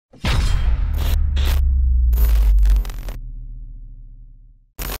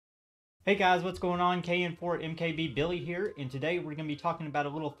Hey guys, what's going on? KN4MKB Billy here, and today we're going to be talking about a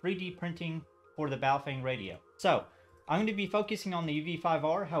little 3D printing for the Baofeng radio. So, I'm going to be focusing on the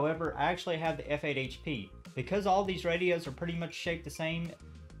UV5R, however, I actually have the F8HP. Because all these radios are pretty much shaped the same,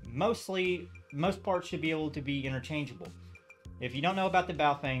 most parts should be able to be interchangeable. If you don't know about the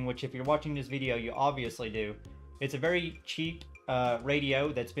Baofeng, which if you're watching this video, you obviously do, it's a very cheap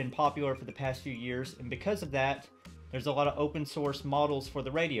radio that's been popular for the past few years, and because of that, there's a lot of open source models for the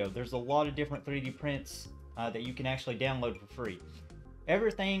radio. There's a lot of different 3D prints that you can actually download for free.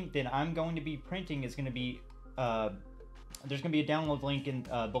 Everything that I'm going to be printing is going to be, there's going to be a download link in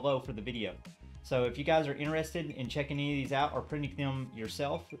below for the video. So if you guys are interested in checking any of these out or printing them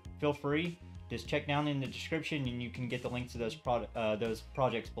yourself, feel free. Just check down in the description and you can get the links to those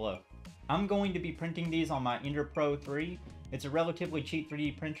projects below. I'm going to be printing these on my Ender Pro 3. It's a relatively cheap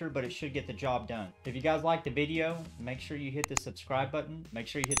 3D printer, but it should get the job done. If you guys like the video, make sure you hit the subscribe button, make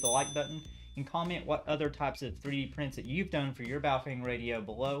sure you hit the like button, and comment what other types of 3D prints that you've done for your Baofeng radio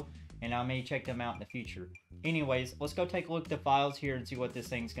below, and I may check them out in the future. Anyways, let's go take a look at the files here and see what this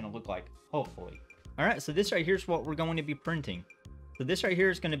thing's going to look like, hopefully. Alright, so this right here is what we're going to be printing. So this right here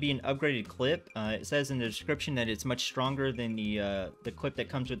is going to be an upgraded clip. It says in the description that it's much stronger than the clip that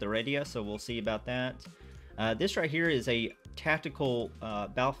comes with the radio, so we'll see about that. This right here is a tactical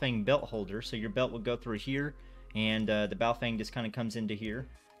Baofeng belt holder, so your belt will go through here, and the Baofeng just kind of comes into here.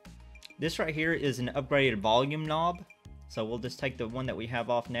 This right here is an upgraded volume knob, so we'll just take the one that we have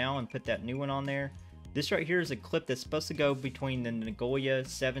off now and put that new one on there. This right here is a clip that's supposed to go between the Nagoya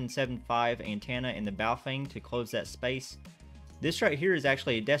 775 antenna and the Baofeng to close that space. This right here is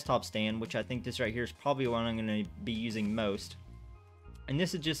actually a desktop stand, which I think this right here is probably what I'm going to be using most. And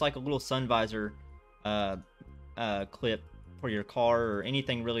this is just like a little sun visor clip for your car or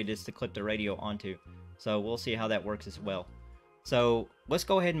anything really, just to clip the radio onto. So we'll see how that works as well. So let's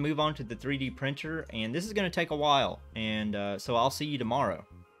go ahead and move on to the 3D printer, and this is going to take a while, and so I'll see you tomorrow.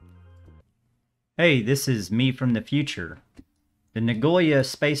 Hey, this is me from the future. The Nagoya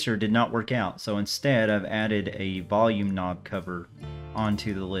spacer did not work out, so instead I've added a volume knob cover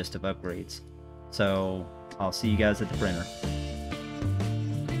onto the list of upgrades. So I'll see you guys at the printer.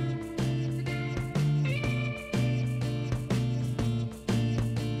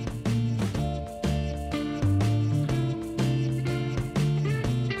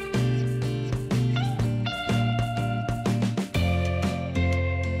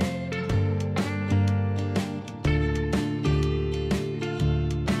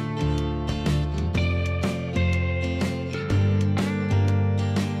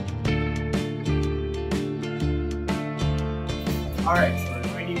 Alright, so the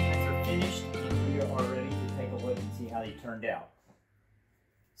 3D prints are finished, and we are ready to take a look and see how they turned out.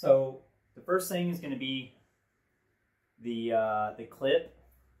 So, the first thing is going to be the clip,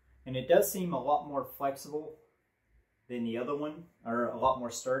 and it does seem a lot more flexible than the other one, or a lot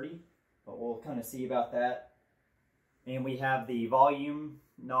more sturdy, but we'll kind of see about that. And we have the volume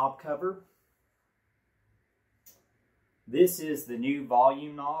knob cover. This is the new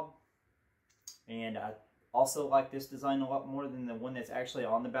volume knob, and I also like this design a lot more than the one that's actually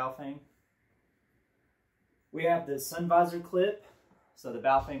on the Baofeng. We have the sun visor clip, so the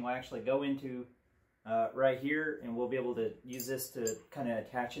Baofeng will actually go into right here, and we'll be able to use this to kind of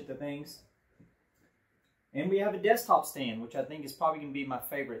attach it to things. And we have a desktop stand, which I think is probably going to be my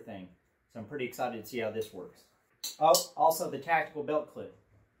favorite thing. So I'm pretty excited to see how this works. Oh, also the tactical belt clip.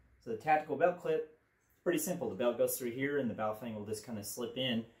 So the tactical belt clip, pretty simple. The belt goes through here, and the Baofeng will just kind of slip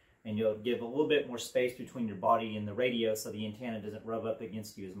in, and you'll give a little bit more space between your body and the radio so the antenna doesn't rub up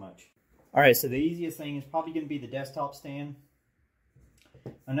against you as much. Alright, so the easiest thing is probably going to be the desktop stand.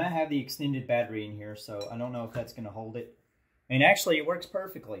 And I have the extended battery in here, so I don't know if that's going to hold it. And actually, it works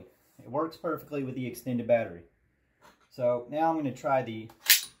perfectly. It works perfectly with the extended battery. So now I'm going to try the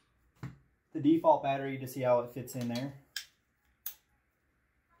default battery to see how it fits in there.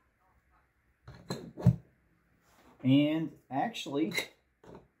 And actually,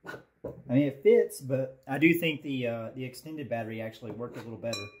 I mean, it fits, but I do think the extended battery actually worked a little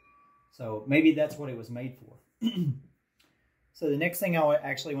better. So maybe that's what it was made for. So the next thing I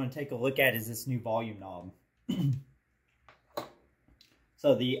actually want to take a look at is this new volume knob.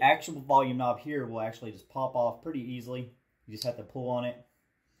 So the actual volume knob here will actually just pop off pretty easily. You just have to pull on it.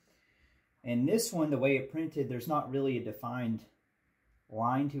 And this one, the way it printed, there's not really a defined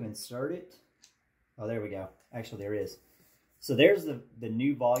line to insert it. Oh, there we go. Actually, there is. So there's the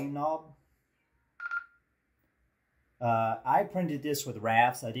new volume knob. I printed this with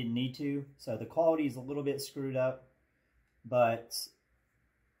rafts. I didn't need to. So the quality is a little bit screwed up. But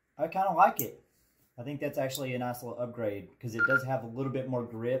I kind of like it. I think that's actually a nice little upgrade because it does have a little bit more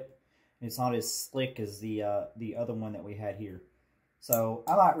grip. It's not as slick as the other one that we had here. So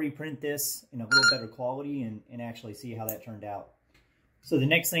I might reprint this in a little better quality and actually see how that turned out. So the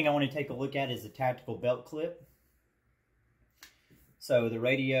next thing I want to take a look at is the tactical belt clip. So the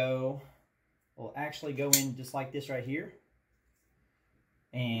radio will actually go in just like this right here.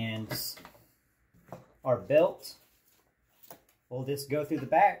 And our belt will just go through the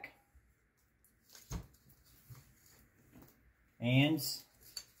back. And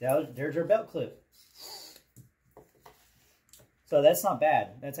there's our belt clip. So that's not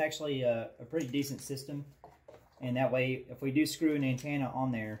bad. That's actually a pretty decent system. And that way, if we do screw an antenna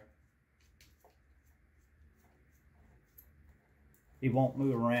on there, it won't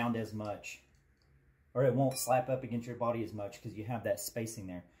move around as much. Or it won't slap up against your body as much because you have that spacing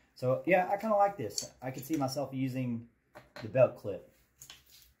there. So yeah, I kind of like this. I could see myself using the belt clip.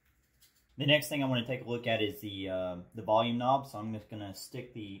 The next thing I want to take a look at is the volume knob. So I'm just going to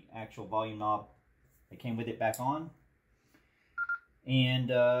stick the actual volume knob that came with it back on. And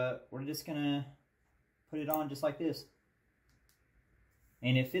we're just going to put it on just like this.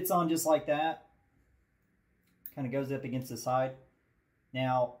 And it fits on just like that. Kind of goes up against the side.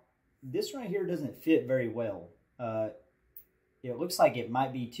 Now, this right here doesn't fit very well. It looks like it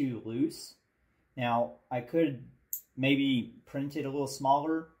might be too loose. Now, I could maybe print it a little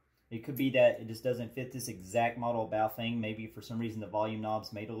smaller. It could be that it just doesn't fit this exact model of Baofeng. Maybe for some reason the volume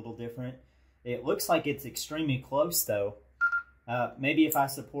knob's made a little different. It looks like it's extremely close though. Maybe if I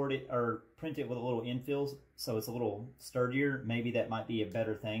support it or print it with a little infill so it's a little sturdier, maybe that might be a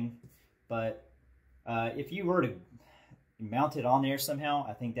better thing. But if you were to mount it on there somehow,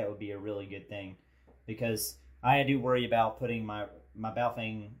 I think that would be a really good thing. Because I do worry about putting my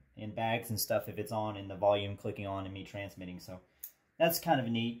Baofeng in bags and stuff if it's on and the volume clicking on and me transmitting. So that's kind of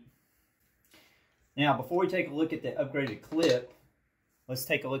neat. Now, before we take a look at the upgraded clip, let's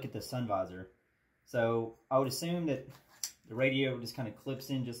take a look at the sun visor. So I would assume that the radio just kind of clips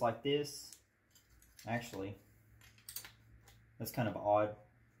in just like this. Actually, that's kind of odd,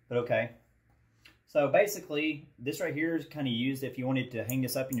 but okay. So basically, this right here is kind of used if you wanted to hang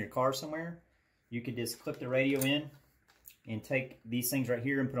this up in your car somewhere. You could just clip the radio in and take these things right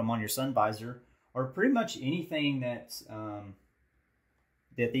here and put them on your sun visor, or pretty much anything that's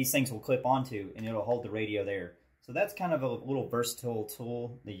that these things will clip onto, and it'll hold the radio there. So that's kind of a little versatile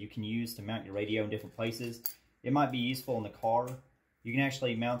tool that you can use to mount your radio in different places. It might be useful in the car. You can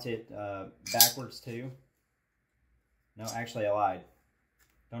actually mount it backwards too. No, actually I lied.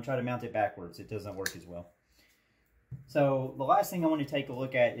 Don't try to mount it backwards. It doesn't work as well. So the last thing I want to take a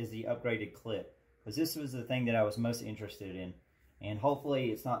look at is the upgraded clip, because this was the thing that I was most interested in. And hopefully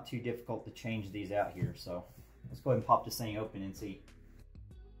it's not too difficult to change these out here. So let's go ahead and pop this thing open and see.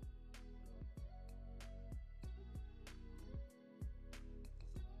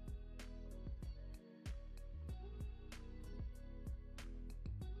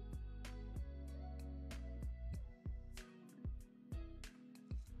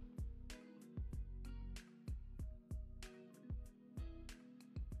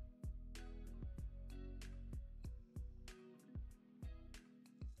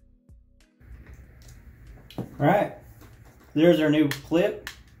 Alright, there's our new clip.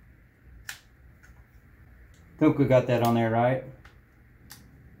 I think we got that on there right.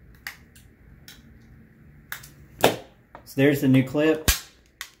 So there's the new clip.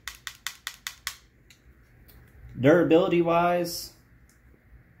 Durability wise,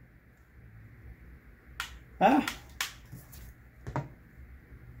 I'm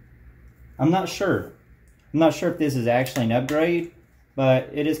not sure. I'm not sure if this is actually an upgrade, but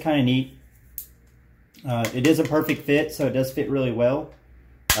it is kind of neat. It is a perfect fit, so it does fit really well.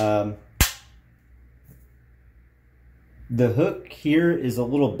 The hook here is a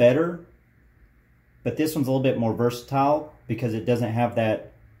little better, but this one's a little bit more versatile because it doesn't have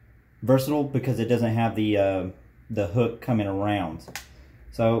that because it doesn't have the hook coming around.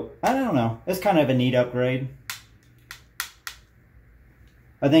 So I don't know. It's kind of a neat upgrade.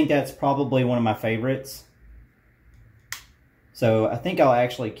 I think that's probably one of my favorites. So I think I'll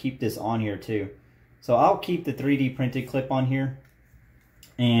actually keep this on here too. So I'll keep the 3D printed clip on here.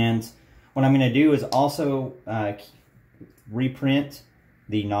 And what I'm going to do is also reprint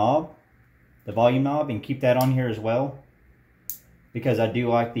the knob, the volume knob, and keep that on here as well. Because I do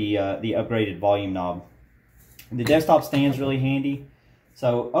like the upgraded volume knob. The desktop stand's really handy.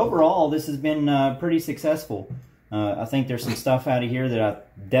 So overall, this has been pretty successful. I think there's some stuff out of here that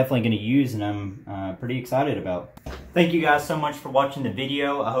I'm definitely going to use, and I'm pretty excited about. Thank you guys so much for watching the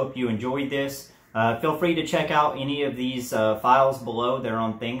video. I hope you enjoyed this. Feel free to check out any of these files below. They're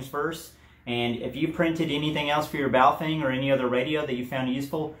on Things First. And if you printed anything else for your Baofeng or any other radio that you found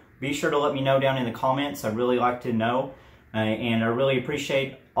useful, be sure to let me know down in the comments. I'd really like to know. And I really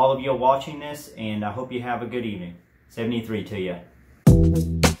appreciate all of you watching this, and I hope you have a good evening. 73 to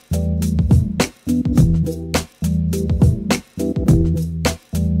you.